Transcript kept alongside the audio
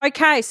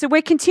Okay, so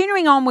we're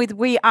continuing on with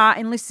We Are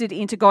Enlisted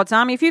into God's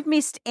Army. If you've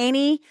missed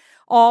any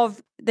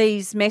of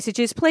these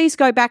messages, please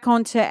go back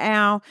onto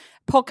our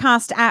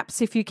podcast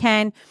apps if you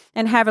can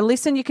and have a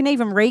listen. You can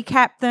even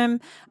recap them.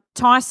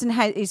 Tyson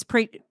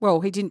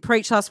he didn't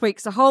preach last week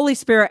because the Holy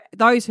Spirit,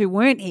 those who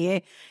weren't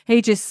here,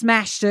 he just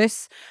smashed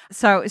us.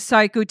 So it was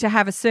so good to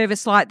have a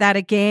service like that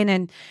again,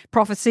 and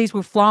prophecies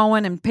were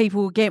flowing and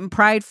people were getting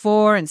prayed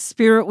for and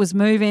Spirit was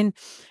moving.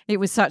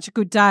 It was such a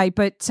good day.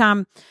 But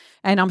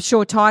and I'm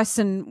sure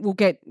Tyson will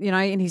get,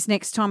 in his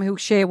next time he'll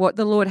share what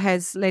the Lord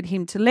has led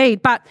him to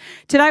lead. But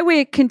today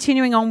we're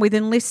continuing on with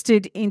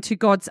Enlisted into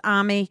God's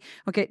Army.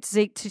 I'll get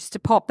Zeke just to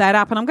pop that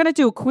up. And I'm going to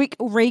do a quick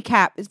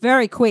recap, a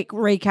very quick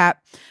recap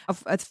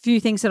of a few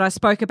things that I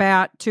spoke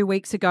about 2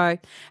 weeks ago.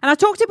 And I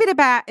talked a bit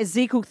about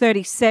Ezekiel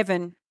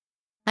 37.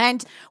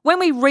 And when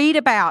we read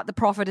about the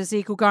prophet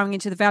Ezekiel going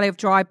into the valley of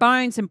dry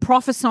bones and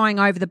prophesying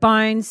over the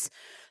bones,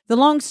 the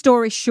long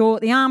story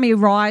short, the army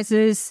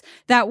rises.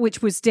 That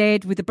which was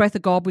dead with the breath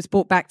of God was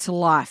brought back to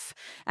life.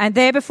 And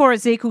there before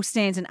Ezekiel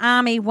stands an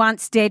army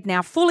once dead,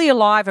 now fully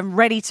alive and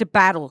ready to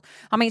battle.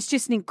 I mean, it's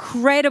just an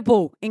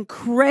incredibly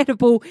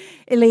encouraging,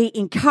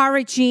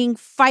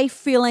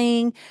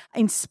 faith-filling,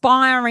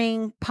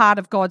 inspiring part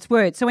of God's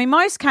word. So in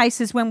most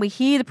cases, when we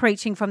hear the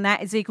preaching from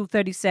that Ezekiel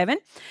 37,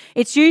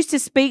 it's used to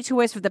speak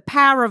to us with the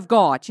power of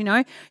God.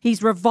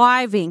 He's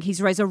reviving, he's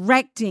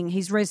resurrecting,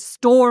 he's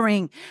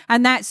restoring.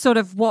 And that's sort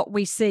of what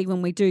we see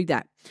when we do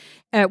that,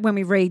 when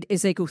we read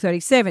Ezekiel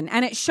 37.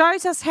 And it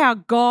shows us how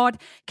God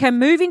can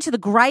move into the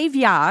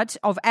graveyard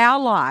of our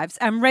lives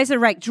and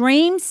resurrect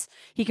dreams.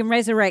 He can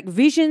resurrect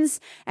visions,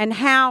 and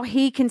how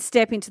he can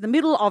step into the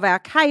middle of our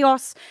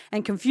chaos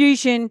and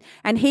confusion,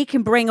 and he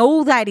can bring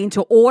all that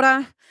into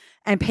order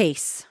and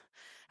peace.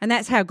 And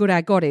that's how good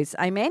our God is.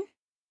 Amen?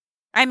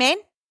 Amen?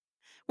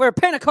 We're a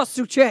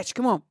Pentecostal church.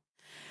 Come on.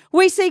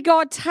 We see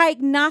God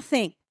take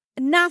nothing.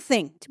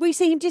 We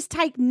see him just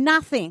take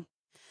nothing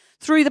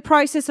through the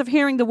process of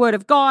hearing the word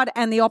of God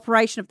and the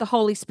operation of the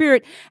Holy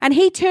Spirit. And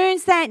he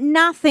turns that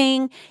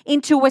nothing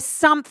into a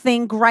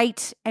something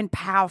great and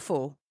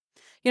powerful.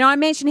 I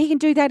mentioned he can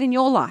do that in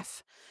your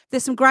life.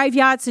 There's some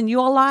graveyards in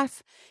your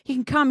life. He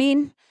can come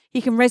in, he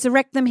can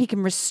resurrect them, he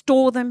can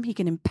restore them, he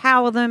can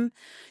empower them,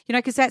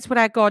 because that's what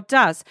our God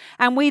does.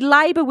 And we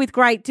labor with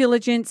great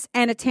diligence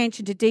and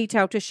attention to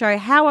detail to show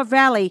how a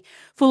valley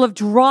full of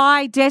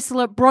dry,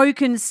 desolate,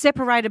 broken,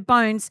 separated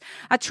bones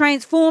are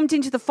transformed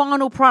into the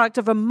final product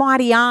of a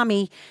mighty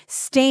army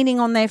standing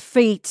on their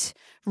feet,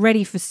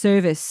 ready for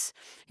service.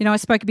 I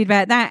spoke a bit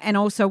about that and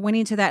also went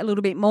into that a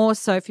little bit more.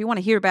 So if you want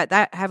to hear about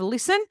that, have a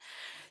listen.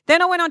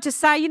 Then I went on to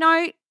say,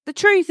 the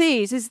truth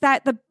is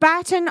that the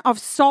baton of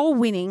soul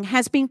winning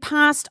has been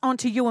passed on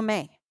to you and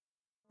me.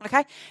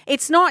 Okay?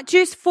 It's not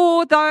just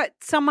for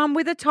someone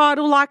with a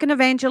title like an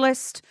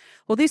evangelist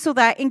or this or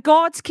that. In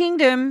God's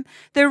kingdom,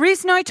 there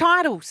is no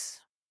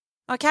titles.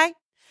 Okay?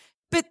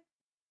 But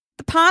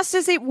the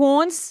pastors, it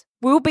warns,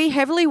 will be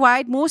heavily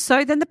weighed, more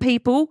so than the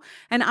people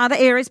and other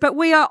areas. But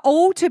we are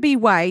all to be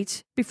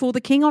weighed before the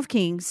King of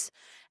Kings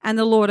and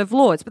the Lord of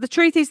Lords. But the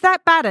truth is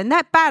that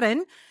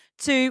baton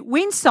to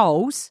win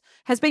souls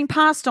has been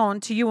passed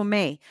on to you and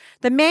me.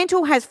 The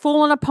mantle has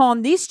fallen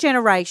upon this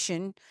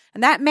generation,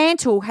 and that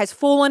mantle has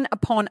fallen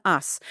upon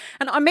us.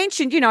 And I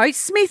mentioned,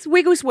 Smith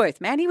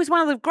Wigglesworth, man. He was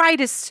one of the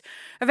greatest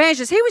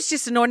evangelists. He was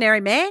just an ordinary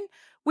man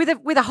with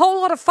a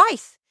whole lot of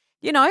faith,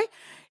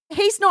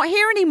 He's not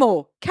here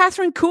anymore.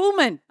 Catherine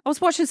Kuhlman. I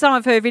was watching some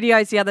of her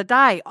videos the other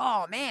day.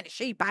 Oh, man, is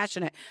she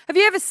passionate. Have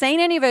you ever seen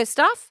any of her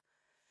stuff?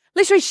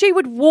 Literally, she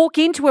would walk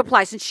into a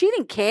place and she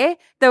didn't care.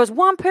 There was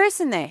one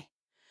person there.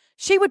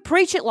 She would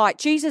preach it like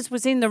Jesus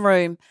was in the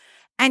room.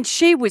 And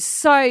she was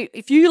so,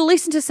 if you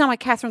listen to some of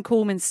Catherine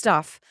Kuhlman's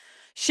stuff,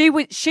 she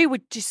would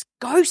just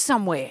go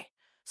somewhere.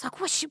 It's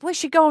like, where's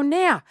she going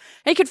now?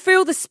 And you could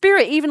feel the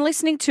Spirit even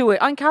listening to it.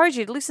 I encourage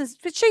you to listen,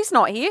 but she's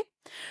not here.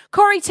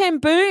 Corrie ten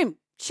Boom,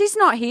 she's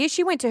not here.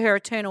 She went to her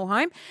eternal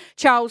home.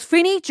 Charles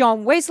Finney,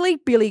 John Wesley,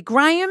 Billy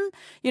Graham,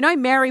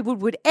 Mary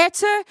Woodward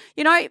Etter,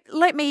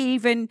 let me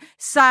even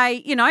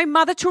say,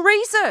 Mother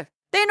Teresa.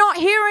 They're not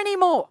here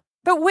anymore,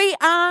 but we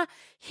are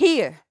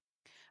here.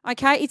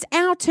 Okay, it's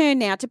our turn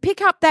now to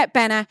pick up that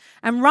banner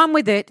and run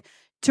with it,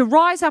 to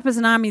rise up as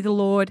an army of the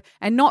Lord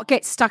and not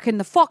get stuck in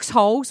the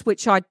foxholes,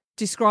 which I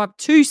described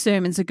 2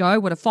 sermons ago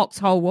what a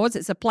foxhole was.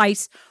 It's a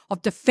place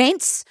of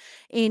defense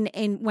in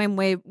when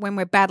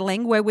we're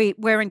battling, where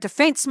we're in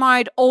defense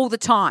mode all the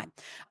time.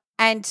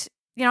 And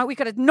we've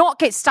got to not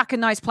get stuck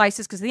in those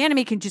places, because the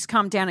enemy can just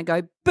come down and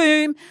go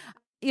boom,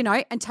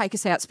 and take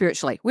us out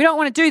spiritually. We don't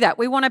want to do that.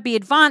 We want to be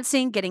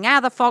advancing, getting out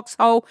of the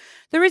foxhole.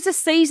 There is a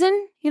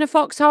season in a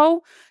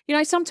foxhole.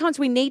 Sometimes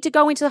we need to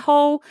go into the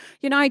hole,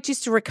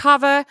 just to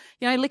recover,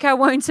 lick our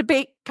wounds a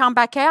bit, come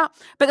back out.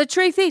 But the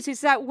truth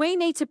is that we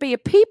need to be a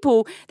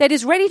people that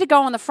is ready to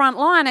go on the front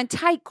line and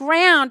take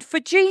ground for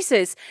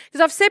Jesus.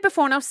 Because I've said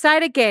before and I'll say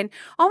it again,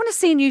 I want to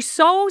see new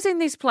souls in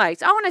this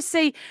place. I want to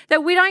see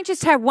that we don't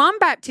just have one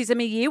baptism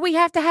a year, we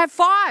have to have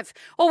 5,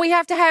 or we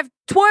have to have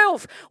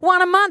 12,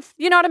 one a month.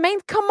 You know what I mean?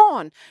 Come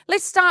on.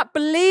 Let's start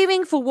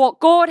believing for what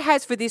God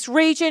has for this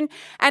region.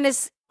 And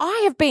as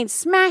I have been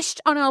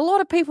smashed, I know a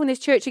lot of people in this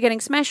church are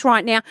getting smashed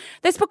right now.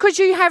 That's because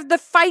you have the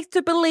faith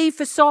to believe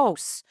for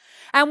souls.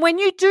 And when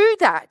you do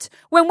that,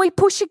 when we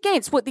push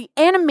against what the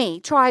enemy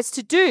tries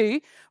to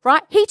do,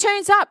 right, he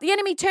turns up, the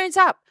enemy turns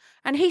up.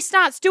 And he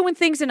starts doing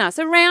things in us,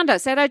 around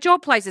us, at our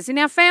job places, in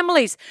our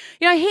families.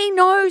 He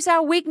knows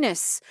our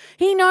weakness.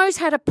 He knows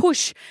how to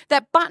push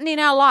that button in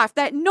our life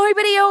that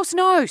nobody else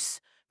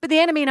knows, but the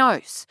enemy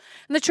knows.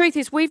 And the truth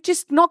is we've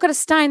just not got to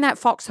stay in that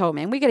foxhole,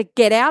 man. We've got to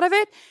get out of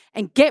it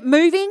and get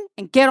moving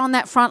and get on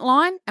that front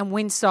line and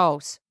win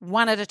souls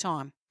one at a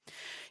time.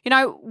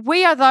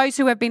 We are those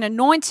who have been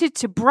anointed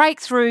to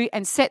break through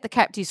and set the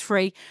captives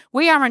free.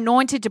 We are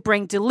anointed to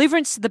bring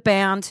deliverance to the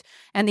bound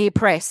and the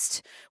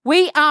oppressed.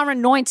 We are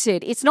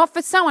anointed. It's not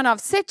for someone,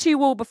 I've said to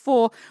you all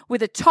before,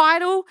 with a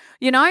title,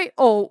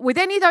 or with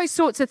any of those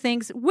sorts of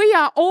things. We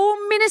are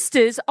all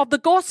ministers of the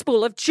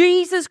gospel of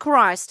Jesus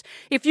Christ.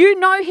 If you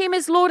know him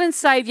as Lord and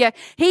Savior,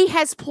 he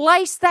has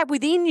placed that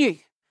within you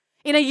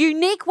in a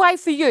unique way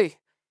for you.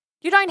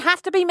 You don't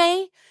have to be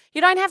me.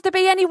 You don't have to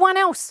be anyone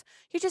else.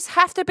 You just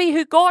have to be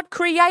who God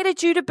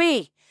created you to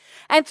be.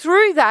 And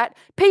through that,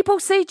 people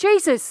see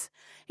Jesus.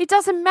 It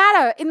doesn't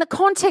matter in the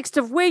context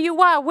of where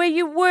you are, where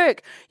you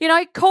work.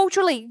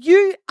 Culturally,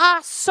 you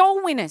are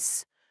soul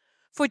winners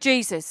for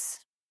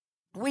Jesus.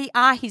 We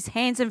are his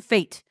hands and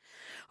feet.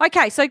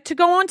 Okay, so to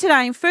go on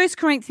today in 1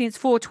 Corinthians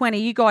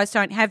 4:20, you guys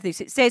don't have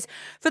this. It says,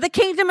 "For the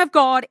kingdom of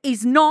God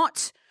is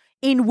not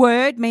in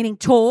word," meaning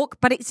talk,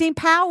 "but it's in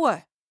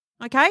power."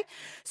 Okay,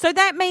 so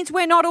that means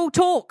we're not all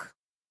talk.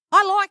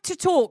 I like to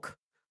talk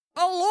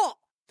a lot.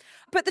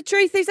 But the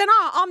truth is, and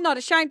I'm not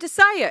ashamed to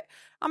say it.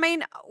 I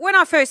mean, when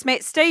I first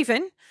met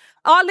Stephen,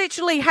 I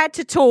literally had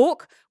to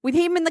talk with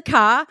him in the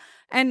car,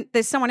 and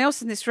there's someone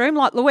else in this room,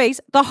 like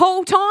Louise, the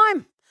whole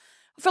time.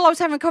 I feel I was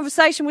having a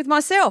conversation with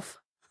myself.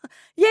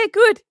 Yeah,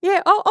 good.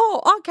 Yeah,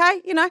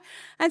 okay,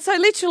 And so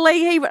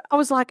literally I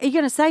was like, "Are you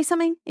going to say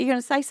something? Are you going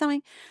to say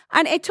something?"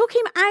 And it took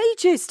him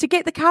ages to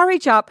get the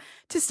courage up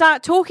to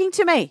start talking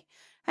to me.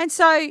 And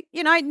so,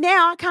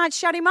 now I can't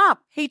shut him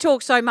up. He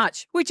talks so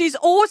much, which is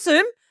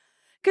awesome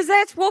because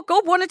that's what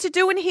God wanted to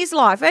do in his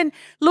life. And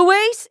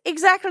Louise,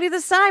 exactly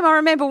the same. I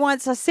remember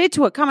once I said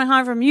to her, coming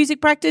home from music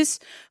practice,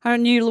 I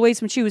knew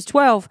Louise when she was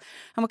 12,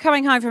 and we're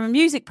coming home from a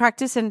music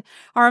practice, and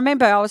I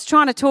remember I was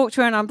trying to talk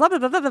to her, and I'm blah, blah,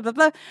 blah, blah, blah,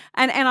 blah,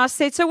 and I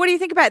said, "So what do you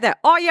think about that?"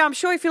 "Oh, yeah, I'm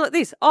sure you feel like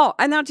this." "Oh,"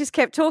 and then I just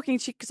kept talking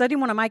because I didn't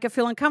want to make her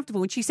feel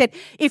uncomfortable. And she said,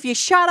 "If you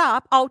shut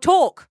up, I'll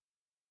talk."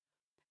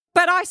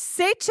 But I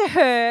said to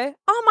her,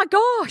 "Oh my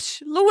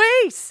gosh,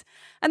 Louise."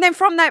 And then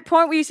from that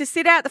point, we used to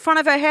sit out the front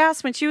of her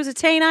house when she was a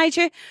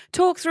teenager,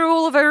 talk through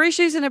all of her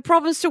issues and her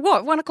problems to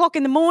 1 o'clock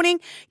in the morning,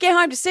 get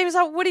home to Stephen's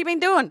like, "What have you been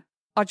doing?"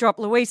 "I dropped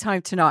Louise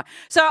home tonight."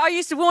 So I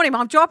used to warn him,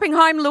 I'm dropping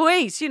home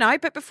Louise,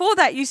 But before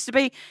that used to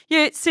be,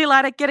 "Yeah, see you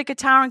later, get a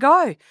guitar and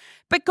go."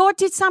 But God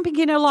did something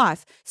in her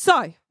life.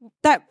 So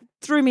that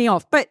threw me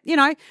off. But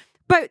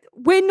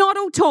we're not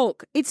all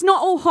talk. It's not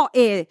all hot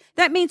air.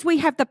 That means we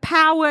have the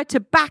power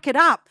to back it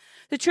up.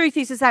 The truth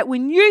is that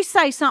when you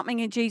say something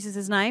in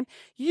Jesus' name,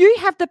 you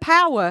have the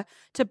power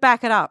to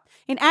back it up.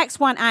 In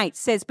Acts 1:8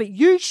 says, "But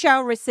you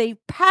shall receive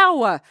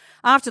power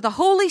after the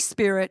Holy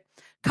Spirit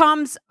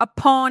comes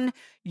upon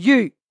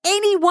you."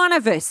 Any one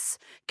of us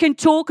can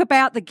talk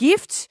about the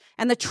gift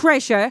and the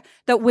treasure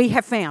that we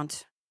have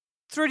found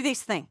through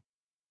this thing,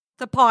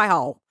 the pie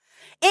hole.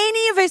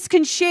 Any of us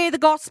can share the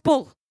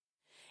gospel.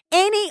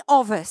 Any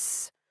of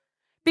us.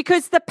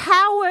 Because the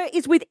power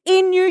is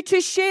within you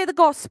to share the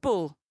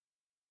gospel.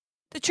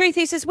 The truth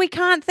is we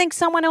can't think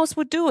someone else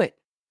would do it.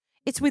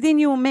 It's within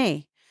you and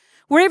me.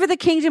 Wherever the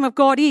kingdom of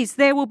God is,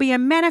 there will be a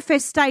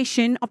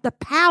manifestation of the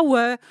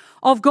power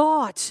of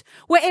God.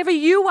 Wherever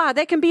you are,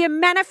 there can be a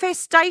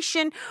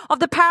manifestation of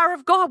the power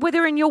of God,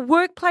 whether in your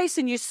workplace,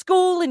 in your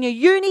school, in your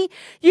uni.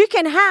 You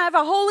can have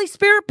a Holy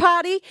Spirit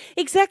party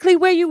exactly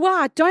where you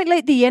are. Don't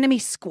let the enemy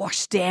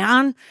squash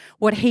down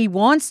what he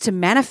wants to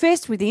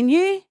manifest within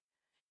you.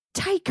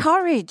 Take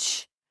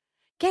courage.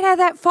 Get out of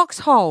that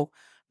foxhole.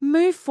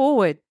 Move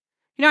forward.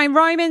 In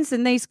Romans,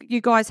 and you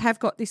guys have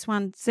got this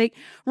one, Zeke.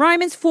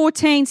 Romans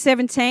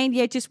 14:17.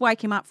 Yeah, just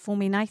wake him up for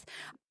me, Nath.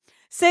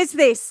 Says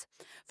this,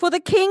 "For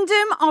the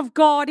kingdom of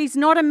God is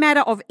not a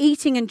matter of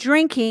eating and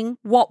drinking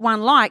what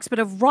one likes, but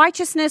of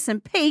righteousness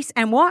and peace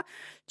and what?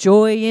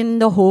 Joy in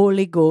the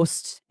Holy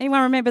Ghost."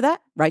 Anyone remember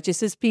that?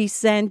 Righteousness,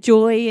 peace, and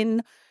joy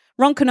in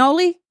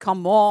roncanoli?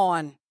 Come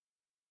on.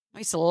 I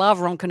used to love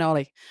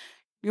roncanoli.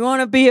 You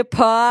want to be a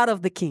part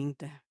of the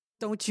kingdom.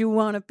 Don't you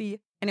want to be?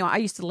 Anyway, I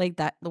used to lead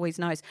that. Louise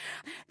knows.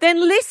 Then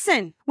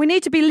listen. We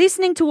need to be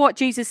listening to what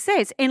Jesus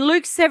says. In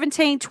Luke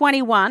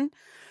 17:21,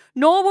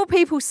 nor will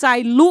people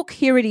say, look,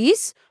 here it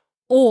is,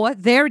 or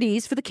there it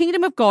is, for the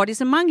kingdom of God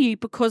is among you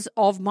because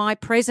of my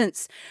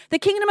presence. The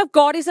kingdom of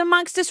God is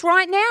amongst us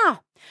right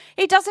now.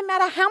 It doesn't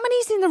matter how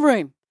many's in the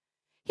room.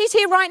 He's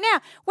here right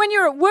now. When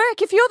you're at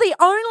work, if you're the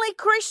only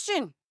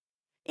Christian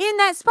in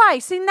that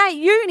space, in that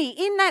uni,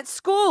 in that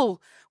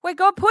school where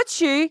God puts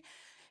you,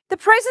 the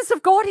presence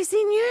of God is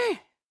in you.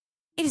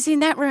 It is in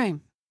that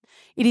room.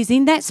 It is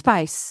in that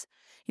space.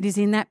 It is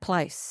in that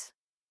place.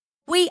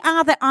 We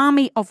are the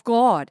army of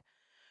God.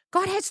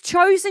 God has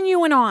chosen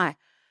you and I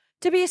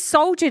to be a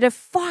soldier, to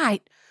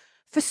fight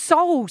for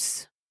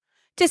souls,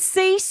 to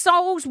see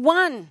souls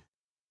won.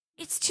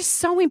 It's just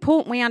so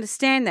important we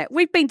understand that.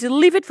 We've been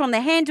delivered from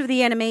the hand of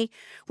the enemy.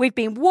 We've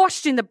been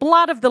washed in the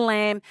blood of the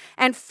Lamb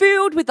and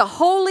filled with the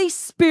Holy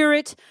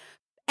Spirit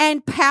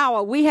and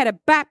power. We had a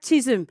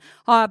baptism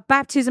of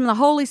the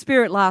Holy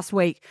Spirit last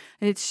week.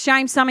 It's a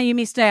shame some of you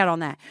missed out on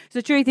that.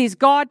 The truth is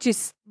God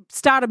just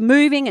started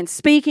moving and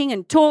speaking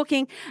and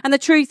talking. And the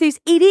truth is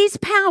it is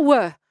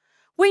power.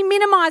 We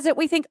minimize it.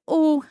 We think,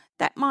 oh,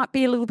 that might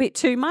be a little bit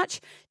too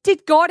much.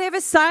 Did God ever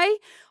say,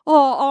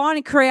 I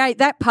only create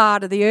that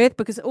part of the earth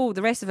because,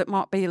 the rest of it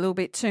might be a little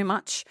bit too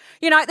much?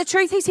 The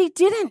truth is he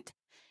didn't.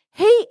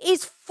 He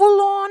is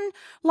full on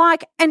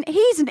and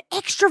he's an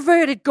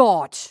extroverted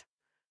God.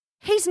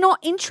 He's not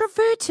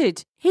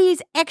introverted. He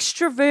is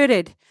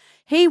extroverted.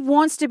 He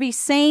wants to be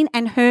seen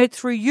and heard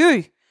through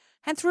you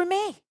and through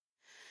me.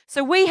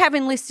 So we have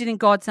enlisted in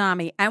God's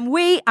army and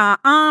we are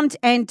armed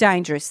and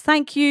dangerous.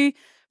 Thank you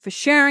for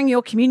sharing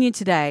your communion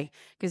today,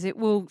 because it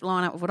will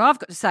line up with what I've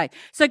got to say.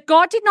 So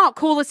God did not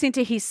call us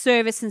into his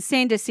service and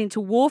send us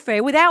into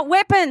warfare without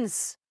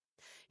weapons.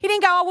 He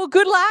didn't go,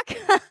 good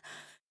luck.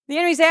 The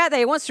enemy's out there.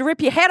 He wants to rip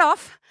your head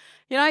off,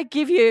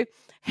 give you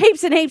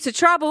heaps and heaps of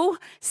trouble,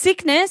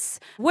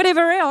 sickness,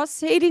 whatever else.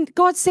 He didn't.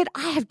 God said,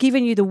 I have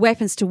given you the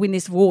weapons to win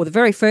this war. The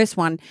very first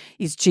one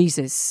is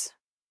Jesus,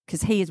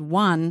 because he has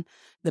won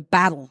the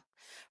battle,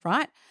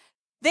 right?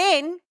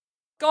 Then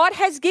God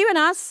has given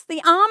us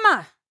the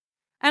armor.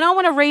 And I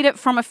want to read it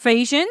from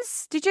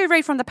Ephesians. Did you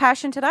read from the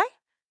Passion today?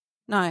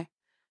 No.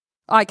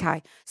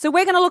 Okay. So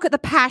we're going to look at the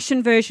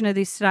Passion version of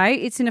this today.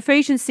 It's in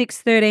Ephesians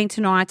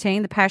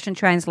 6:13-19, the Passion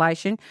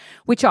translation,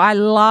 which I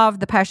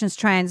love the Passion's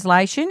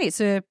translation. It's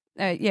it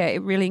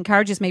really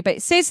encourages me. But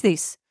it says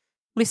this.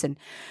 Listen.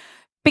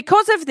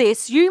 Because of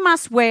this, you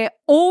must wear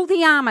all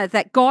the armor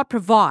that God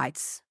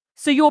provides,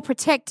 so you're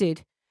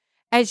protected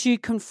as you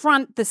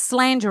confront the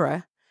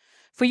slanderer.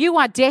 For you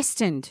are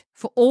destined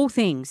for all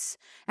things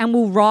and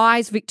will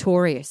rise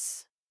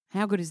victorious.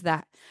 How good is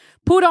that?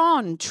 Put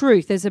on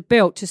truth as a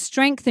belt to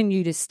strengthen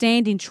you to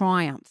stand in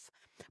triumph.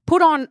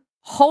 Put on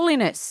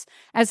holiness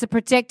as a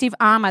protective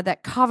armor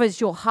that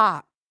covers your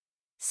heart.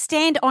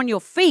 Stand on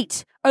your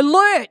feet,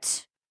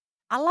 alert.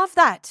 I love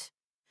that.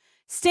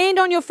 Stand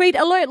on your feet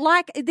alert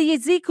like the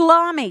Ezekiel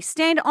army.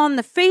 Stand on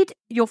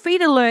your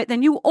feet alert,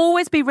 then you will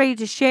always be ready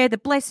to share the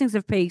blessings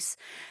of peace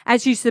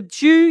as you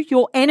subdue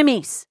your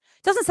enemies.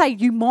 It doesn't say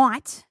you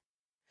might.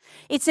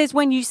 It says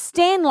when you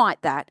stand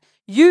like that,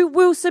 you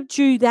will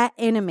subdue that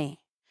enemy.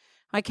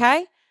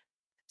 Okay?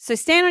 So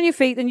stand on your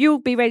feet, then you'll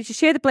be ready to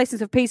share the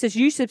blessings of peace as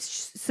you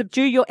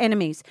subdue your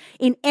enemies.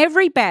 In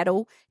every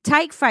battle,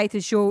 take faith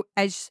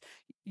as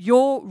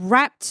your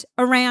wrapped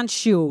around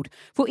shield,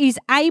 for he is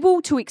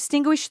able to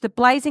extinguish the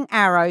blazing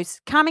arrows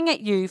coming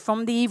at you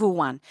from the evil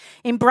one.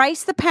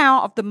 Embrace the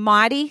power of the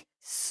mighty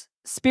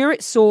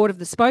Spirit sword of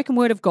the spoken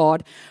word of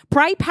God.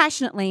 Pray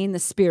passionately in the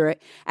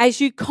Spirit as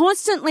you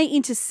constantly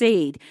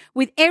intercede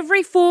with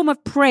every form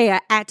of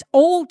prayer at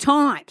all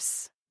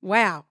times.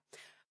 Wow.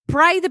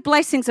 Pray the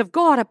blessings of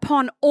God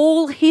upon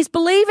all his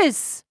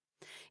believers.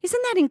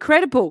 Isn't that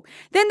incredible?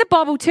 Then the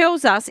Bible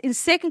tells us in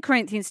 2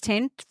 Corinthians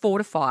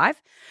 10:4-5,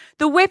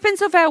 the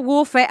weapons of our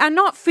warfare are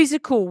not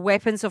physical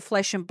weapons of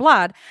flesh and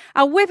blood.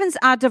 Our weapons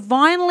are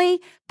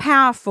divinely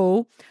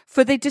powerful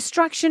for the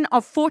destruction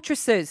of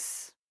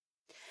fortresses.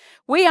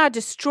 We are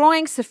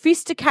destroying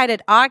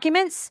sophisticated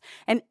arguments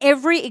and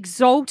every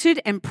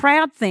exalted and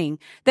proud thing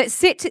that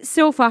sets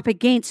itself up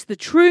against the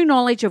true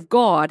knowledge of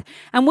God,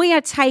 and we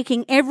are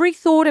taking every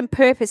thought and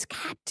purpose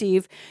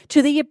captive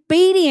to the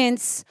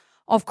obedience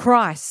of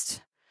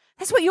Christ.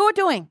 That's what you're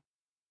doing.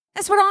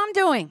 That's what I'm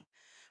doing.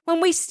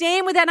 When we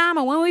stand with that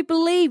armor, when we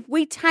believe,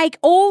 we take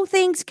all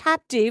things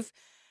captive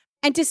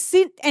and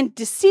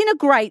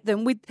disintegrate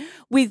them with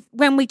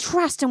when we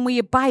trust and we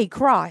obey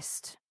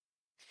Christ.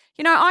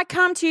 I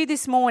come to you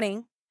this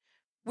morning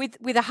with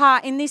a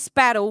heart in this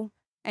battle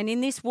and in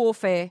this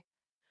warfare.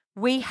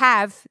 We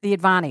have the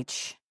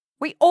advantage.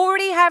 We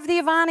already have the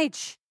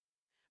advantage.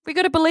 We've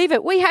got to believe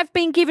it. We have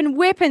been given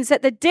weapons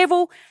that the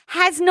devil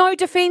has no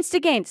defense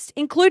against,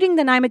 including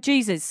the name of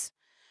Jesus.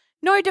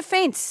 No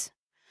defense.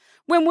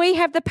 When we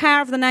have the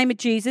power of the name of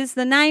Jesus,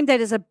 the name that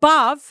is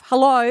above,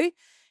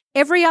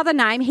 every other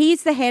name, he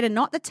is the head and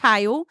not the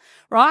tail,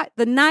 right?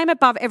 The name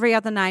above every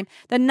other name,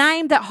 the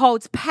name that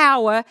holds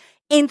power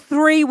in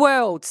 3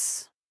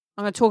 worlds.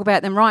 I'm going to talk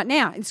about them right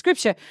now in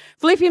Scripture.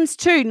 Philippians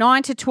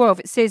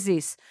 2:9-12, it says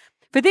this.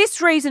 For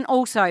this reason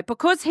also,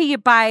 because he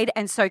obeyed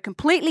and so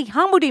completely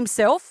humbled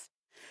himself,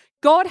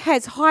 God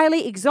has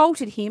highly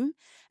exalted him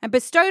and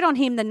bestowed on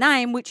him the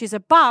name which is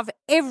above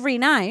every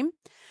name,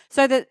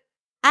 so that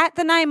at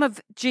the name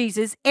of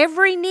Jesus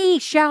every knee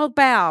shall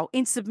bow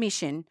in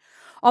submission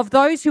of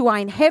those who are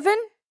in heaven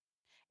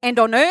and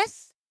on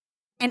earth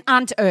and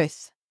under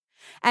earth.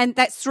 And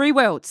that's 3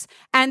 worlds.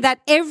 And that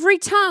every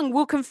tongue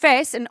will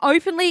confess and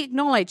openly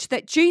acknowledge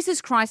that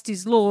Jesus Christ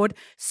is Lord,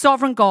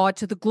 sovereign God,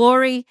 to the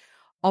glory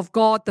of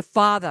God the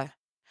Father.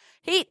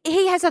 He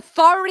has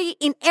authority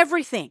in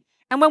everything.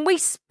 And when we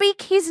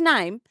speak his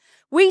name,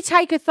 we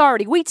take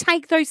authority. We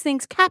take those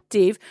things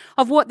captive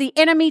of what the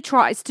enemy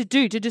tries to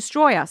do to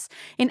destroy us.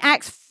 In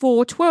Acts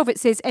 4:12 it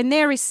says, and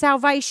there is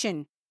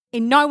salvation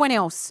in no one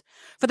else,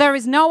 for there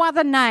is no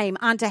other name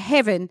under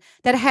heaven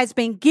that has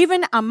been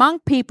given among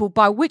people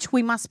by which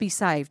we must be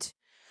saved.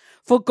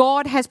 For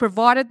God has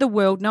provided the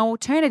world no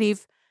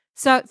alternative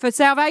for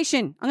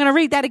salvation. I'm going to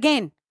read that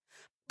again.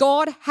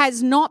 God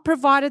has not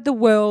provided the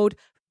world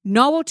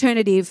no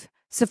alternative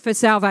for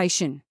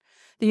salvation.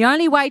 The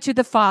only way to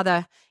the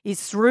Father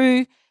is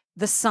through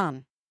the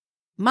Son.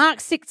 Mark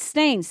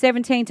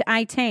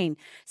 16:17-18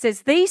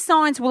 says, these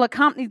signs will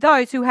accompany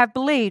those who have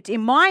believed. In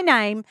my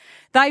name,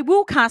 they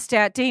will cast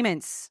out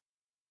demons.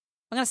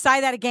 I'm going to say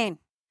that again.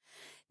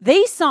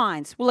 These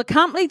signs will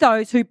accompany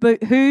those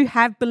who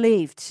have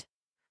believed.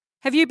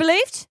 Have you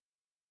believed?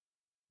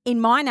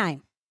 In my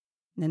name,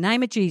 in the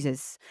name of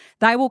Jesus,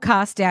 they will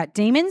cast out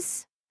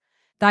demons.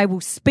 They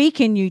will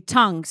speak in new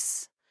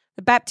tongues,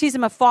 the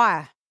baptism of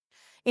fire,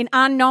 in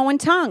unknown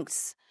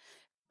tongues.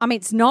 I mean,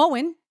 it's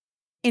known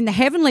in the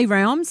heavenly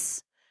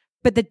realms,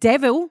 but the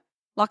devil,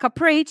 like I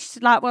preached,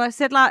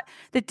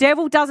 the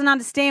devil doesn't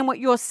understand what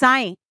you're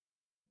saying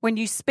when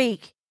you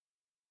speak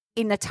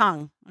in the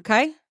tongue,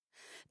 okay?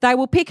 They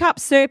will pick up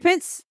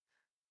serpents.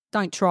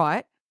 Don't try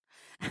it.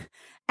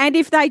 And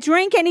if they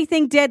drink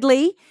anything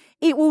deadly,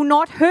 it will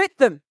not hurt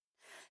them.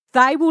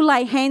 They will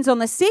lay hands on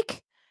the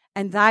sick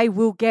and they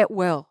will get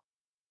well.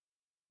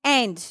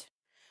 And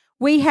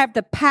we have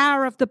the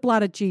power of the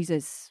blood of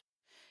Jesus.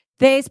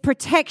 There's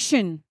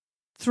protection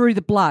through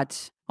the blood.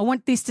 I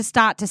want this to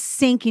start to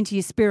sink into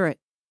your spirit.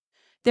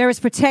 There is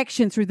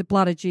protection through the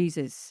blood of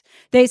Jesus.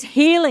 There's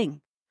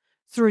healing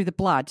through the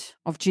blood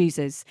of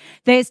Jesus.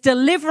 There's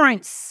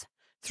deliverance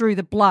through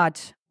the blood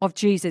of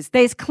Jesus.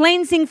 There's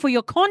cleansing for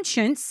your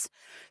conscience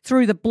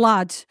through the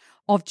blood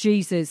of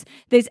Jesus.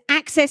 There's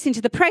access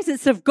into the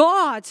presence of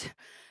God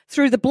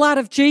through the blood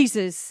of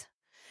Jesus.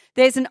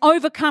 There's an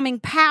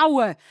overcoming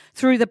power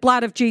through the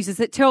blood of Jesus.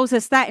 It tells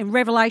us that in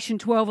Revelation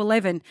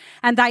 12:11.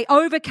 And they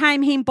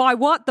overcame him by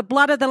what? The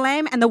blood of the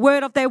Lamb and the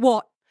word of their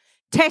what?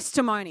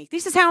 Testimony.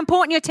 This is how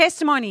important your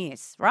testimony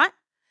is, right?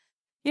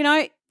 You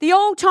know, the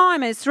old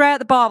timers throughout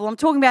the Bible, I'm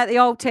talking about the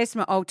Old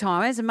Testament old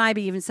timers and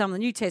maybe even some of the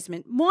New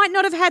Testament, might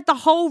not have had the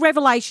whole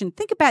revelation.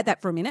 Think about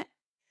that for a minute.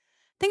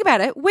 Think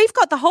about it. We've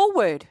got the whole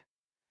word.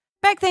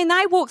 Back then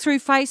they walked through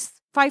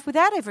faith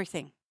without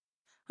everything,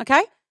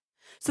 okay?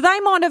 So they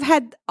might have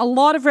had a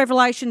lot of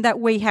revelation that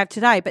we have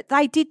today, but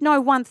they did know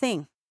one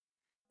thing.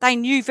 They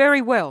knew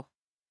very well.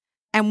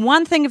 And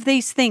one thing of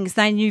these things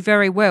they knew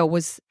very well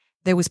was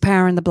there was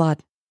power in the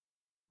blood.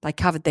 They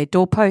covered their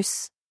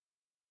doorposts.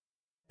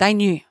 They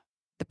knew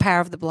the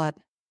power of the blood.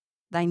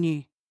 They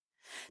knew.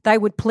 They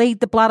would plead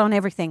the blood on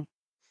everything.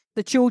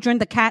 The children,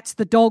 the cats,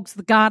 the dogs,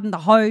 the garden, the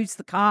hose,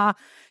 the car,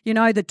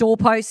 the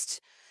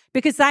doorpost,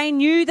 because they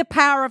knew the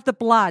power of the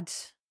blood.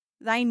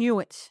 They knew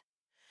it.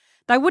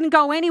 They wouldn't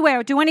go anywhere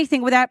or do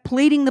anything without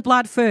pleading the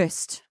blood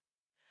first.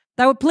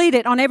 They would plead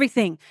it on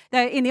everything.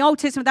 In the Old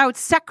Testament, they would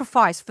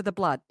sacrifice for the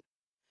blood.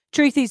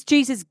 Truth is,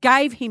 Jesus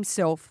gave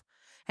himself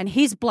and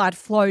his blood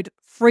flowed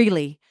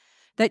freely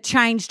that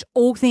changed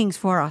all things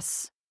for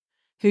us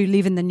who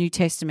live in the New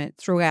Testament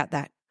throughout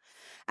that.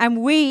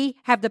 And we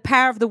have the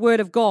power of the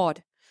word of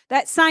God,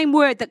 that same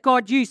word that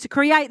God used to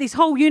create this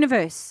whole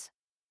universe.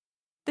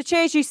 The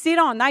chairs you sit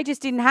on, they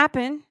just didn't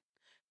happen.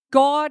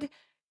 God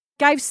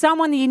gave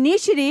someone the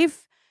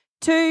initiative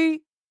to,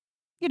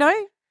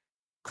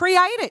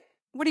 create it.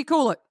 What do you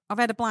call it? I've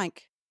had a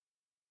blank.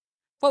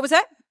 What was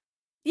that?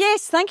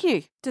 Yes, thank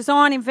you.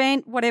 Design,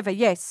 invent, whatever,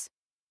 yes.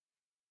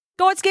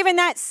 God's given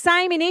that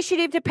same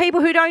initiative to people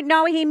who don't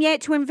know him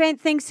yet to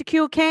invent things to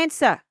cure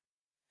cancer,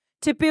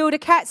 to build a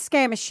CAT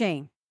scan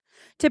machine,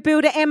 to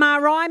build an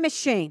MRI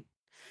machine,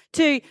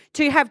 to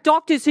have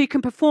doctors who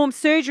can perform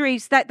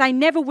surgeries that they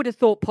never would have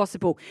thought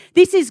possible.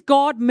 This is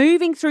God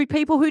moving through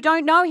people who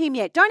don't know him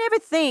yet. Don't ever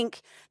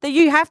think that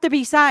you have to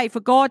be saved for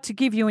God to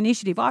give you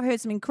initiative. I've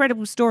heard some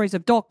incredible stories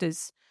of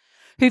doctors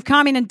who've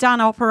come in and done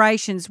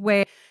operations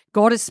where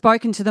God has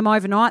spoken to them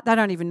overnight. They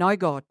don't even know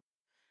God.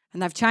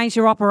 And they've changed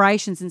their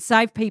operations and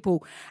saved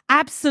people.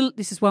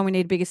 This is when we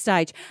need a bigger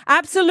stage.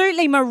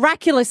 Absolutely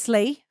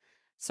miraculously.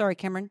 Sorry,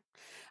 Cameron.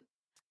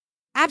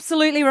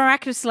 Absolutely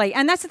miraculously.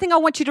 And that's the thing I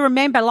want you to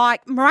remember,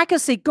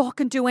 miraculously, God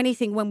can do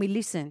anything when we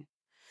listen.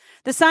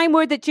 The same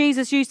word that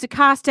Jesus used to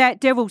cast out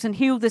devils and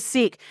heal the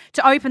sick,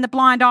 to open the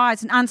blind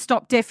eyes and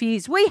unstop deaf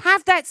ears. We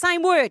have that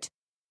same word.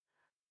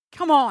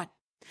 Come on.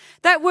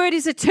 That word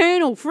is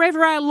eternal.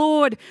 Forever, our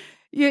Lord.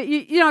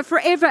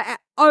 Forever,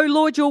 oh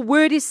Lord, your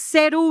word is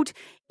settled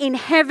in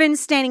heaven,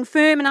 standing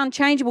firm and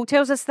unchangeable.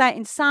 Tells us that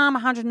in Psalm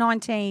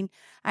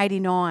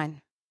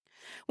 119:89.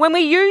 When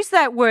we use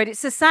that word,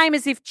 it's the same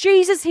as if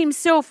Jesus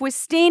himself was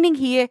standing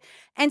here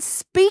and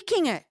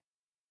speaking it.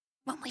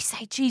 When we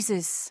say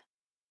Jesus,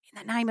 in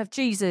the name of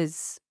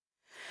Jesus.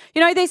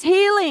 There's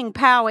healing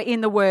power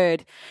in the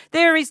word.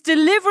 There is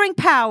delivering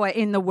power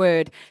in the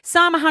word.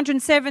 Psalm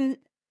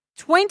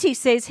 107:20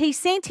 says he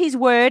sent his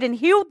word and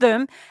healed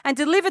them and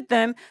delivered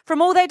them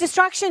from all their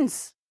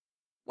destructions.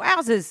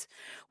 Wowzers.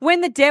 When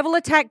the devil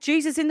attacked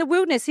Jesus in the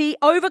wilderness, he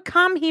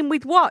overcome him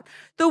with what?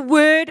 The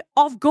word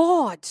of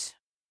God.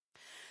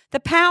 The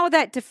power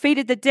that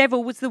defeated the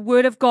devil was the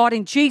word of God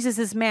in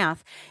Jesus'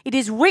 mouth. It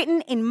is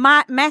written in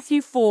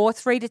Matthew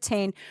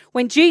 4:3-10.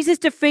 When Jesus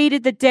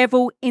defeated the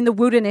devil in the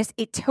wilderness,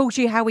 it tells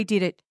you how he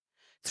did it.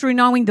 Through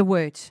knowing the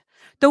word.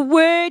 The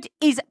word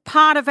is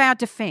part of our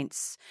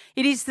defense.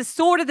 It is the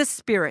sword of the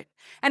Spirit.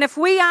 And if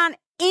we aren't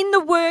in the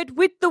word,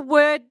 with the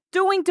word,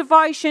 doing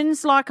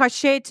devotions like I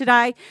shared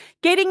today,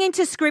 getting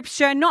into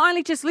scripture, not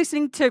only just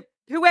listening to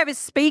whoever's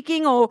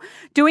speaking or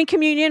doing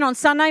communion on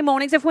Sunday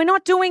mornings, if we're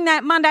not doing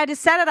that Monday to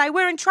Saturday,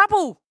 we're in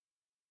trouble.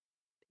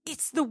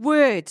 It's the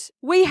word.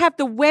 We have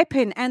the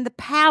weapon and the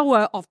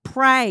power of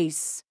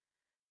praise.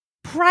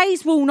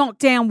 Praise will knock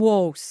down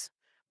walls.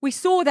 We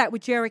saw that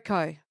with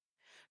Jericho.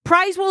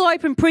 Praise will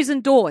open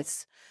prison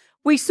doors.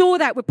 We saw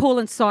that with Paul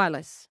and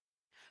Silas.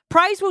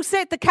 Praise will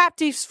set the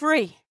captives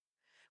free.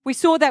 We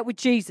saw that with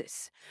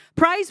Jesus.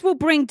 Praise will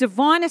bring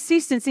divine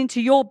assistance into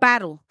your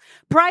battle.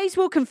 Praise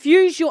will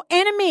confuse your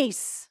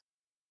enemies.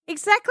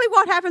 Exactly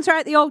what happened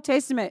throughout the Old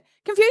Testament.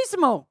 Confuse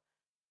them all.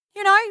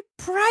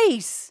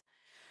 Praise.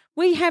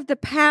 We have the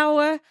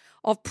power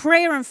of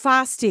prayer and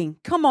fasting.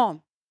 Come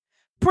on.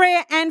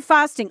 Prayer and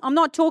fasting. I'm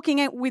not talking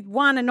it with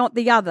one and not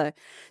the other.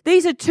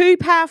 These are two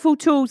powerful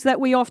tools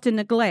that we often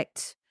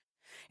neglect.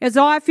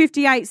 Isaiah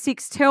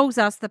 58:6 tells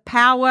us the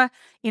power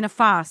in a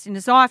fast. In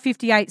Isaiah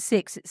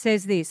 58:6, it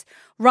says this,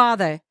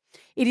 rather,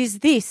 is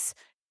this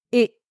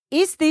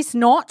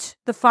not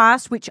the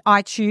fast which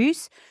I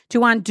choose,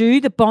 to undo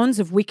the bonds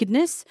of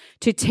wickedness,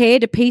 to tear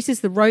to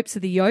pieces the ropes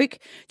of the yoke,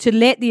 to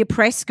let the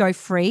oppressed go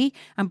free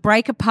and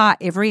break apart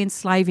every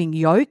enslaving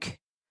yoke?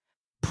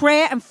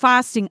 Prayer and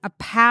fasting are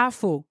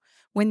powerful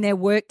when they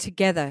work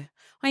together.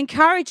 I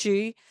encourage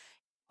you,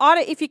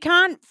 if you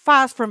can't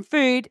fast from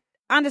food,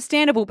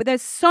 understandable, but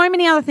there's so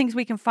many other things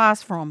we can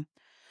fast from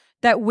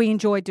that we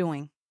enjoy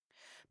doing.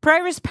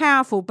 Prayer is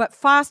powerful, but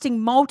fasting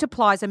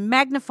multiplies and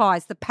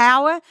magnifies the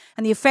power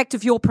and the effect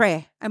of your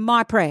prayer and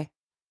my prayer.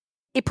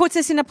 It puts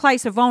us in a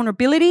place of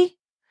vulnerability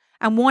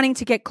and wanting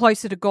to get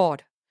closer to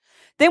God.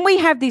 Then we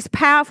have this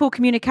powerful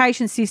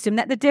communication system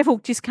that the devil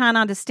just can't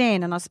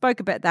understand, and I spoke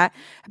about that,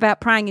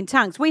 about praying in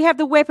tongues. We have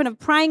the weapon of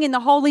praying in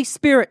the Holy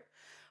Spirit,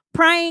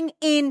 praying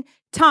in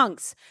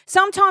tongues.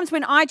 Sometimes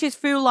when I just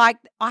feel like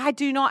I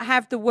do not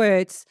have the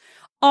words,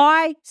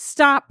 I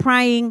start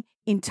praying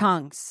in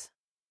tongues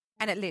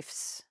and it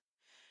lifts.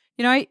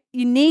 You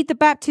need the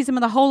baptism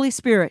of the Holy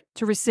Spirit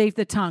to receive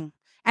the tongue.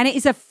 And it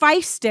is a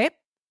faith step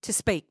to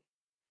speak.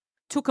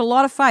 It took a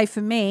lot of faith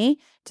for me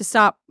to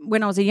start,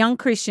 when I was a young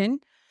Christian,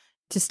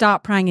 to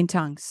start praying in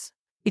tongues.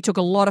 It took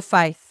a lot of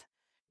faith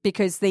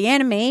because the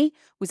enemy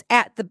was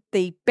at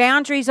the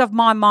boundaries of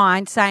my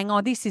mind saying,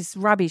 oh, this is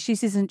rubbish,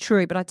 this isn't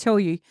true. But I tell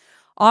you,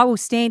 I will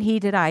stand here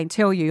today and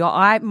tell you,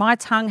 my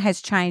tongue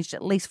has changed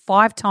at least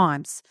 5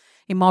 times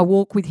in my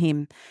walk with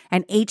him.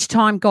 And each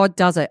time God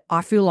does it,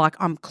 I feel like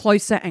I'm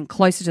closer and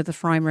closer to the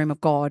throne room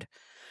of God.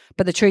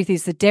 But the truth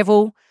is the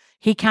devil,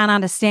 he can't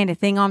understand a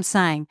thing I'm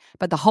saying,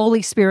 but the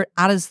Holy Spirit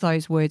utters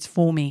those words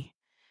for me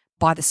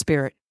by the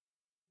Spirit.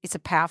 It's a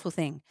powerful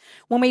thing.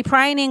 When we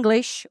pray in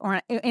English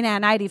or in our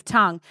native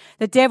tongue,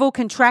 the devil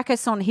can track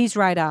us on his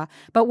radar.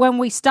 But when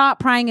we start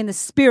praying in the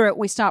Spirit,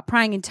 we start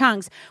praying in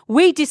tongues,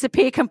 we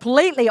disappear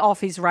completely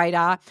off his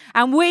radar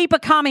and we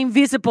become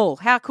invisible.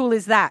 How cool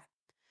is that?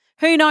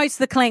 Who knows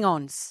the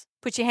Klingons?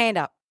 Put your hand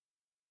up.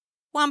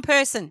 One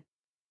person.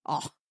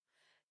 Oh,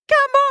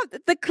 come on.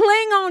 The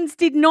Klingons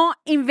did not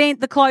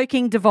invent the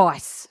cloaking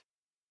device.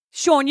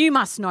 Sean, you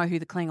must know who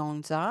the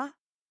Klingons are.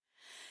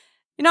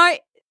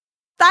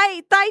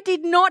 They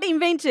did not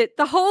invent it.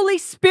 The Holy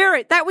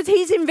Spirit, that was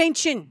his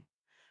invention.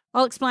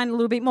 I'll explain a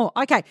little bit more.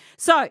 Okay,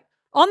 so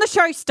on the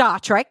show Star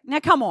Trek,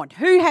 now come on,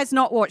 who has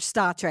not watched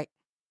Star Trek?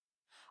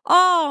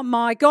 Oh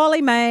my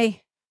golly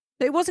me.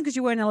 It wasn't because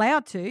you weren't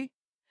allowed to.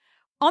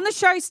 On the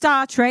show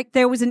Star Trek,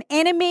 there was an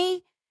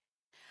enemy.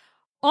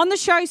 On the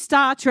show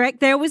Star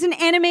Trek, there was an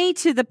enemy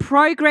to the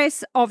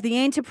progress of the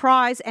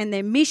Enterprise and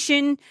their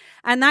mission,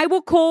 and they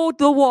were called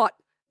the what?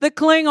 The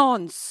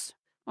Klingons.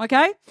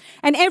 Okay?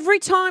 And every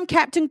time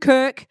Captain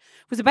Kirk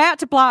was about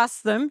to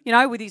blast them,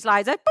 with his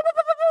laser,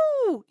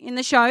 in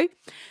the show,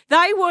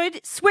 they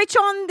would switch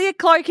on their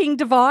cloaking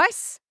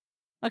device,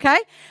 okay,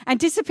 and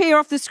disappear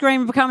off the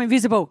screen and become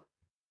invisible.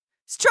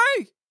 It's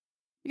true.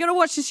 You got to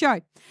watch the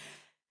show.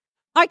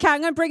 Okay,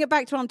 I'm going to bring it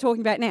back to what I'm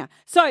talking about now.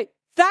 So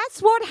that's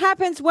what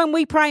happens when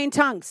we pray in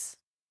tongues.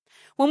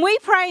 When we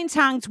pray in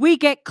tongues, we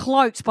get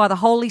cloaked by the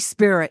Holy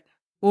Spirit.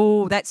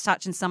 Oh, that's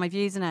touching some of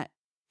you, isn't it?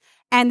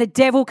 And the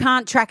devil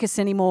can't track us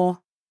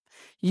anymore.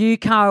 You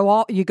go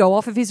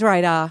off of his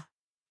radar.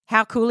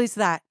 How cool is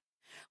that?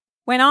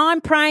 When I'm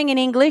praying in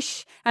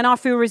English and I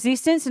feel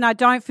resistance and I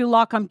don't feel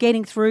like I'm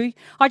getting through,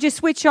 I just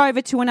switch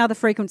over to another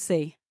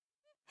frequency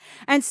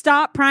and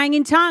start praying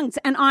in tongues,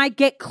 and I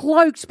get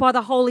cloaked by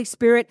the Holy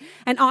Spirit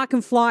and I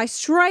can fly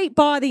straight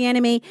by the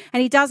enemy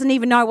and he doesn't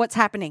even know what's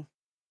happening.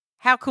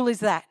 How cool is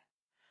that?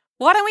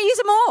 Why don't we use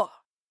it more?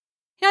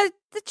 You know,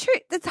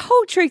 the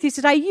whole truth is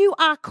today, you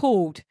are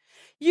called.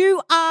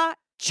 You are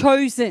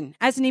chosen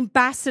as an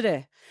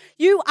ambassador.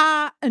 You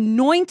are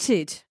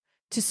anointed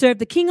to serve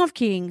the King of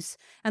Kings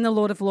and the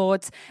Lord of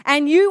Lords.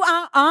 And you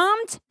are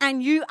armed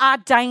and you are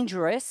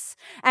dangerous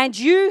and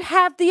you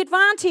have the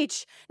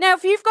advantage. Now,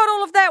 if you've got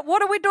all of that,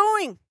 what are we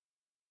doing?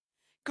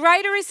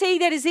 Greater is he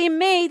that is in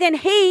me than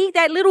he,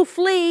 that little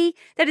flea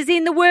that is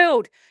in the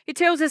world. It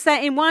tells us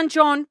that in 1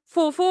 John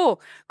 4:4.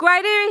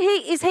 Greater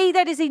is he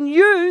that is in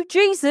you,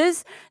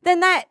 Jesus,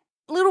 than that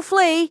little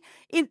flea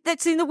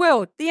that's in the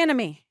world, the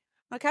enemy.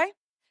 Okay?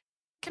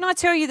 Can I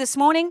tell you this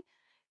morning,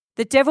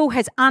 the devil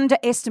has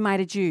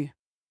underestimated you.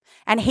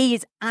 And he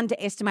has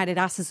underestimated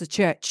us as a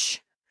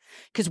church,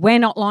 because we're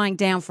not lying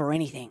down for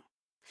anything.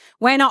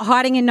 We're not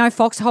hiding in no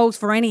foxholes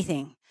for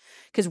anything,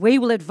 because we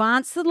will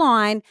advance the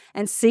line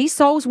and see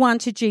souls won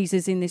to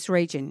Jesus in this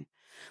region.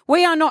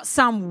 We are not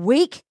some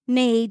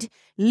weak-kneed,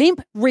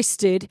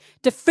 limp-wristed,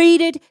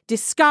 defeated,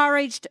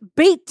 discouraged,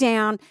 beat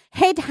down,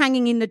 head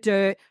hanging in the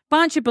dirt,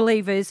 bunch of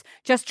believers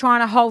just trying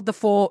to hold the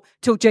fort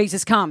till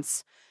Jesus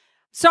comes.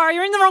 Sorry,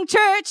 you're in the wrong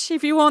church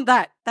if you want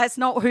that. That's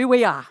not who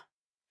we are.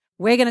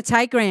 We're going to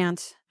take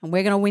ground and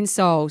we're going to win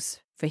souls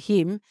for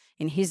him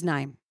in his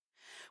name.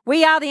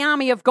 We are the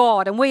army of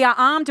God, and we are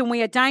armed and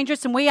we are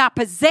dangerous and we are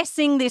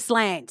possessing this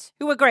land.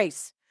 Who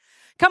agrees?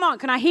 Come on,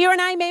 can I hear an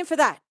amen for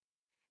that?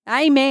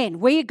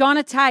 Amen. We're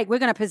going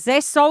to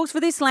possess souls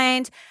for this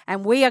land,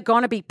 and we are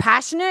going to be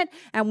passionate,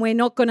 and we're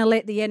not going to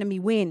let the enemy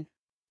win.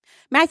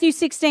 Matthew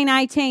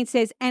 16:18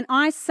 says, and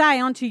I say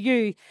unto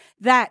you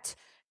that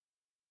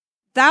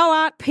thou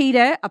art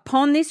Peter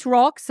upon this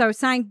rock. So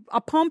saying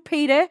upon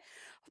Peter,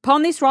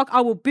 upon this rock I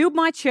will build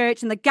my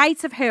church, and the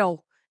gates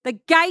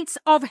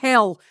of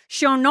hell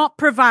shall not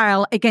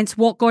prevail against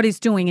what God is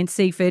doing in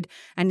Seaford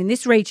and in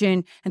this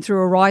region and through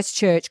Arise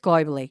Church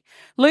globally.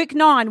 Luke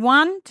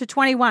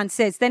 9:1-21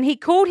 says, then he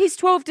called his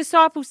 12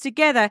 disciples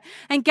together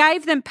and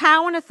gave them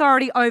power and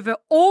authority over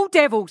all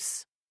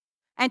devils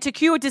and to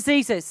cure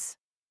diseases.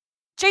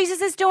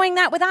 Jesus is doing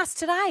that with us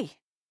today.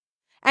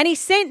 And he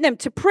sent them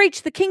to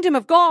preach the kingdom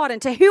of God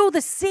and to heal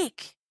the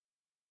sick.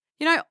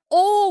 You know,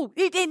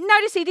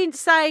 notice he didn't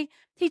say,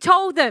 he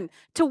told them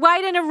to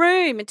wait in a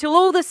room until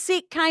all the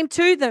sick came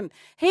to them.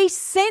 He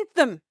sent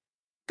them.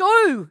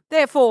 Go,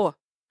 therefore.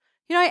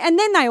 You know, and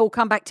then they all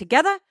come back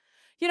together.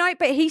 You know,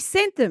 but he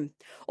sent them.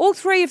 All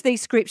three of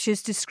these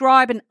scriptures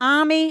describe an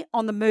army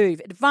on the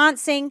move,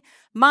 advancing,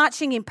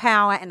 marching in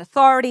power and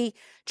authority,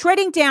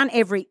 treading down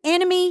every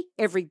enemy,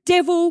 every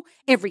devil,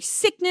 every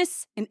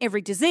sickness and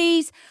every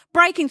disease,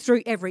 breaking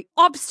through every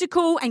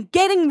obstacle and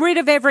getting rid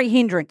of every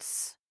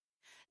hindrance.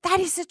 That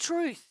is the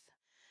truth.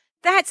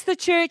 That's the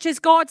church as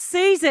God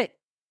sees it.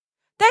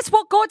 That's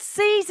what God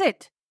sees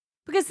it,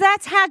 because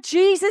that's how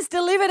Jesus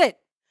delivered it.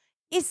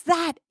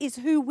 That is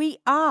who we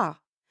are.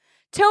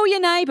 Tell your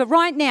neighbour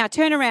right now,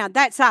 turn around,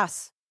 that's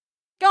us.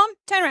 Go on,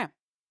 turn around.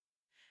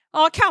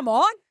 Oh, come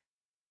on.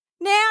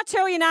 Now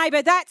tell your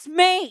neighbour, that's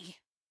me.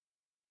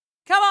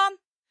 Come on,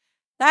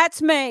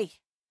 that's me.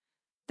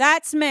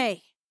 That's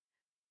me.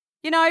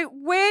 You know,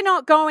 we're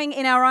not going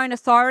in our own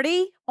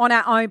authority, on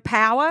our own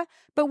power,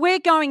 but we're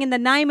going in the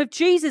name of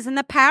Jesus and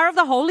the power of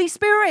the Holy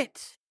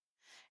Spirit.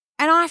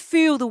 And I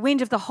feel the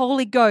wind of the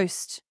Holy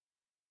Ghost.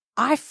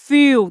 I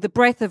feel the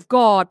breath of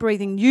God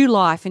breathing new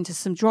life into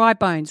some dry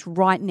bones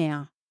right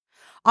now.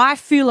 I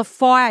feel a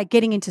fire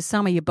getting into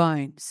some of your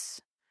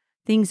bones.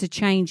 Things are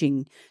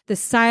changing. The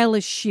sail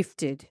has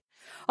shifted.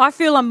 I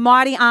feel a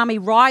mighty army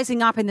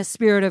rising up in the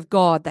Spirit of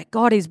God, that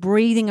God is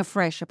breathing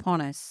afresh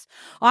upon us.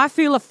 I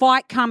feel a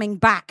fight coming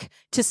back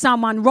to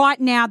someone right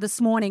now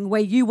this morning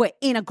where you were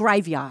in a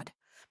graveyard.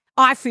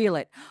 I feel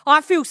it.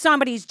 I feel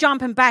somebody's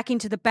jumping back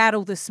into the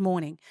battle this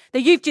morning.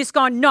 That you've just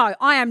gone, no,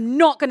 I am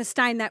not going to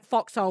stay in that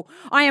foxhole.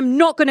 I am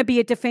not going to be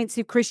a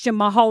defensive Christian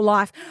my whole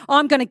life.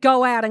 I'm going to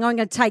go out and I'm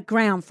going to take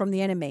ground from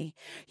the enemy.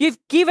 You've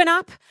given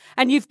up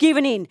and you've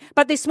given in.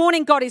 But this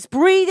morning, God is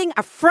breathing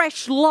a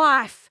fresh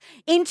life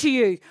into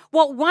you.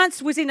 What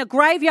once was in a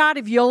graveyard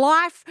of your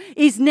life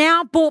is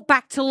now brought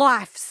back to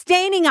life,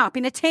 standing up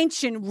in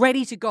attention,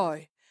 ready to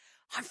go.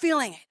 I'm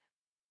feeling it.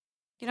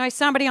 You know,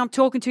 somebody I'm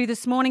talking to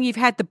this morning, you've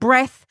had the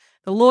breath.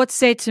 The Lord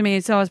said to me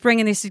as I was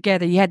bringing this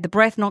together, you had the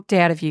breath knocked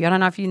out of you. I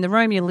don't know if you're in the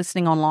room, you're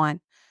listening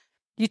online.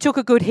 You took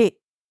a good hit.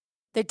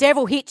 The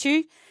devil hit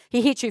you.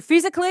 He hit you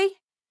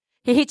physically.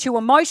 He hit you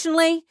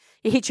emotionally.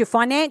 He hit you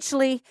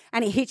financially.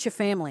 And he hit your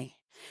family.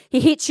 He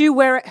hit you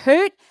where it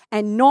hurt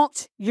and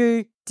knocked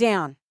you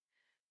down.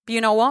 But you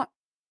know what?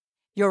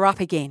 You're up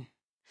again.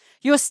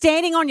 You're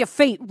standing on your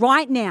feet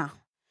right now.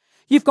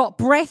 You've got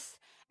breath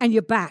and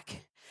you're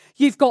back.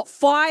 You've got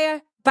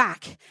fire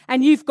back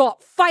and you've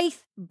got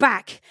faith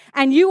back.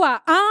 And you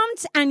are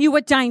armed and you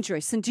are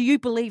dangerous. And do you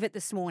believe it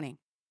this morning?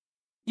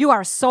 You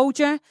are a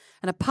soldier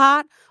and a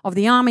part of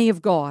the army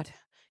of God.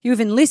 You have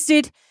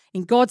enlisted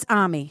in God's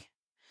army.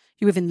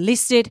 You have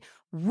enlisted.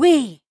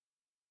 We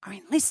are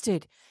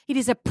enlisted. It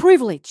is a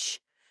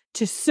privilege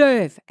to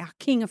serve our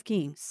King of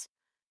Kings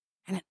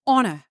and an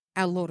honor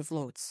our Lord of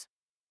Lords.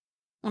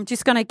 I'm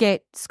just going to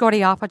get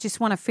Scotty up. I just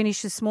want to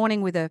finish this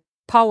morning with a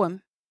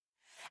poem.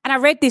 And I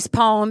read this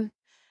poem.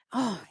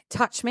 Oh, it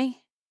touched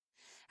me.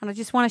 And I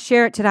just want to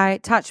share it today.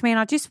 It touched me. And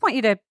I just want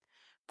you to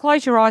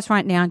close your eyes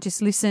right now and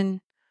just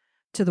listen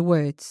to the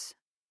words.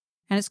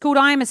 And it's called,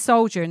 I am a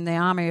soldier in the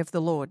army of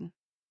the Lord.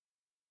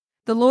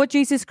 The Lord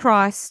Jesus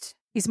Christ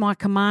is my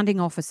commanding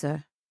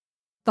officer.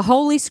 The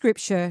Holy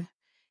Scripture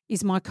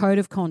is my code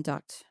of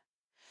conduct.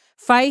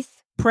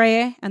 Faith,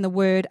 prayer, and the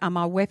word are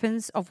my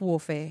weapons of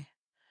warfare.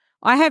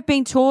 I have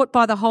been taught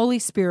by the Holy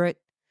Spirit,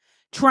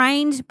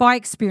 trained by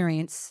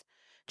experience,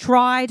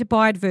 tried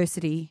by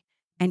adversity,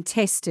 and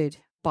tested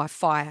by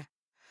fire.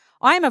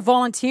 I am a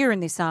volunteer in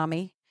this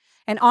army,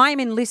 and I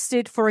am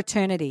enlisted for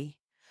eternity.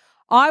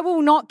 I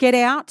will not get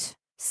out,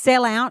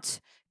 sell out,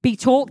 be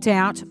talked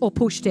out, or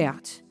pushed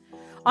out.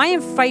 I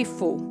am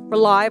faithful,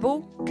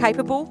 reliable,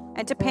 capable,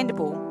 and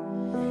dependable.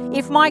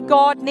 If my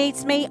God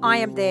needs me, I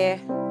am there.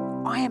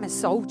 I am a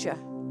soldier.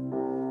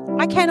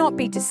 I cannot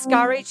be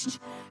discouraged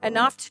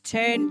enough to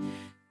turn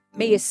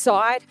me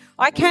aside.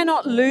 I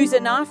cannot lose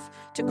enough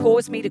to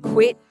cause me to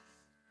quit.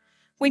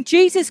 When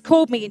Jesus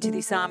called me into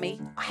this army,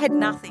 I had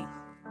nothing.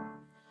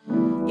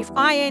 If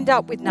I end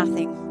up with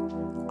nothing,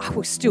 I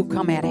will still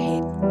come out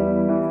ahead.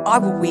 I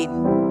will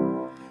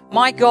win.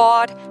 My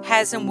God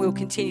has and will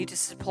continue to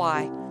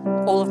supply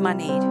all of my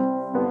need.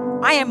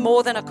 I am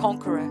more than a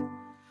conqueror.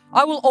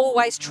 I will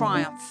always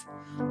triumph.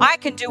 I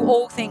can do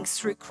all things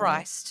through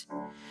Christ.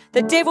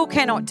 The devil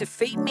cannot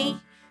defeat me.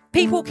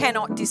 People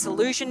cannot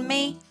disillusion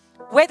me.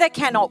 Weather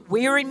cannot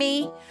weary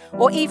me,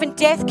 or even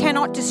death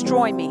cannot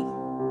destroy me.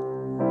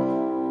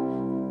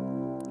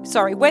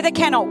 Weather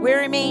cannot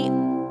weary me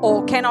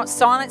or cannot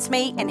silence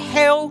me, and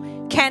hell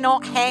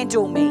cannot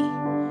handle me.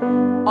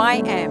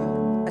 I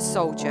am a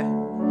soldier.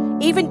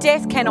 Even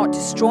death cannot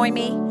destroy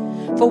me,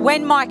 for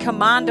when my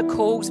commander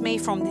calls me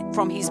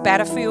from his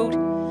battlefield,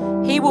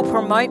 he will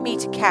promote me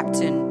to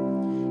captain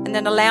and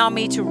then allow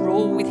me to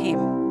rule with him.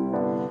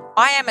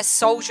 I am a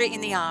soldier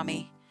in the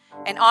army,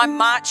 and I'm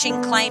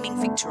marching,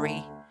 claiming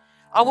victory.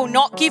 I will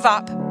not give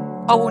up.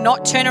 I will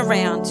not turn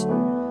around.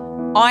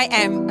 I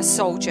am a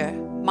soldier,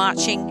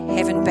 marching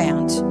heaven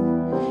bound.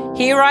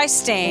 Here I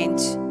stand.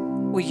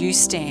 Will you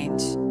stand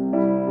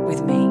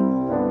with me?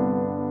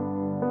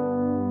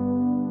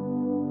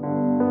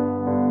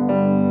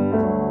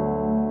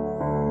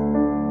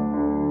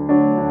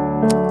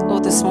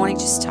 Lord, this morning,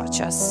 just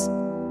touch us.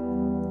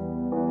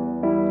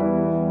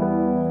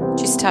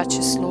 Just touch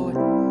us, Lord.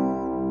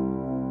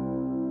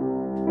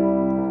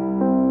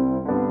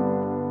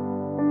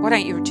 Why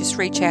don't you just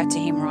reach out to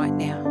him right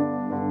now?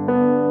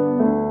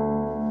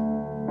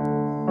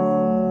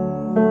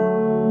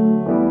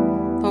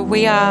 Lord,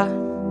 we are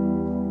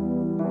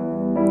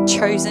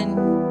chosen.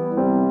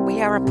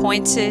 We are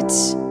appointed.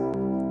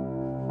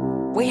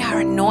 We are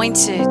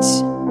anointed.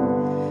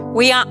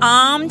 We are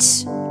armed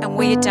and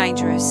we are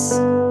dangerous.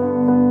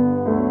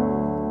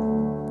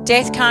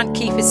 Death can't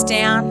keep us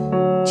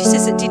down, just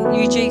as it didn't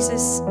you,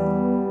 Jesus.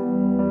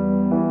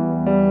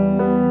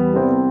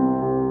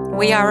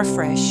 We are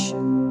afresh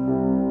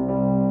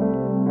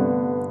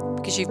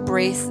because you've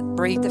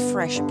breathed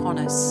afresh upon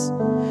us.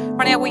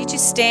 Right now, will you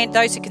just stand,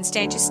 those who can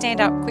stand, just stand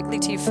up quickly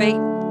to your feet.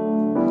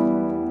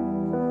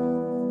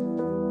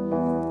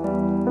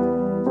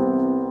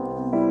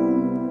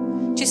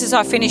 Just as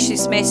I finish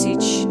this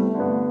message,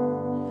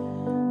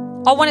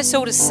 I want us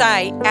all to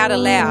say out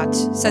aloud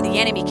so the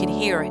enemy can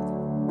hear it.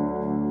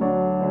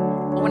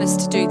 I want us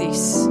to do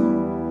this.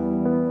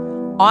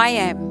 I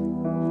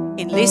am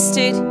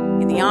enlisted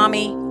in the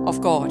army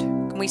of God.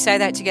 Can we say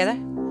that together?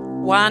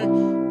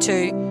 1,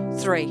 2,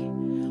 3.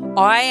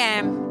 I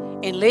am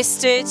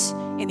enlisted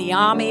in the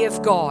army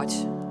of God.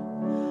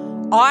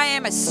 I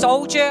am a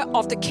soldier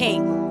of the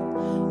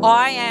King.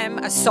 I am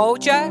a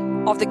soldier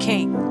of the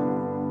King.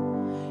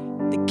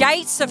 The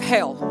gates of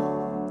hell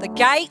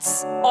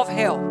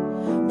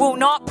will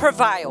not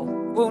prevail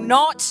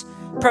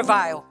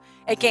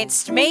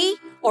against me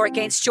or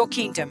against your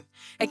kingdom.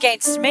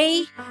 Against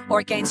me or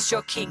against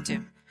your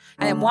kingdom.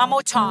 And then one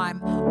more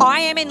time, I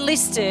am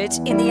enlisted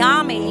in the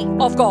army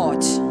of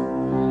God.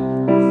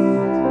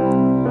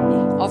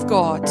 Of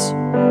God.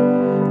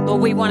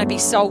 Lord, we want to be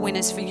soul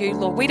winners for you,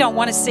 Lord. We don't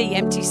want to see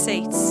empty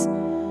seats.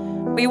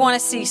 We want to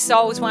see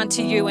souls won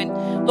to you.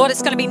 And Lord,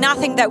 it's going to be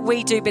nothing that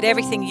we do, but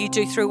everything you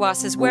do through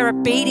us as we're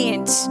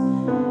obedient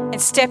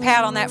and step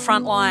out on that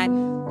front line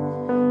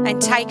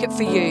and take it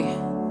for you.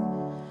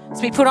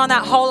 As we put on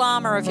that whole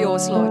armor of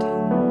yours, Lord.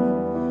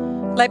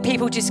 Let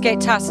people just get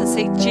touched and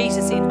see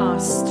Jesus in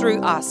us, through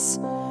us,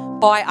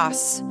 by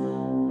us.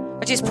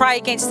 I just pray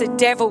against the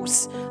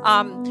devil's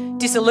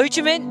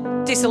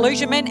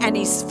disillusionment and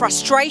his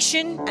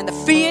frustration and the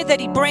fear that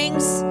he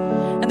brings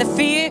and the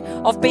fear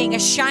of being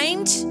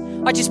ashamed.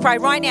 I just pray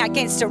right now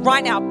against it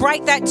right now.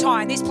 Break that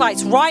tie in this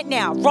place right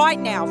now, right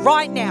now,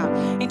 right now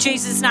in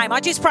Jesus' name. I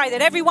just pray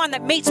that everyone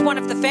that meets one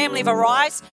of the family of Arise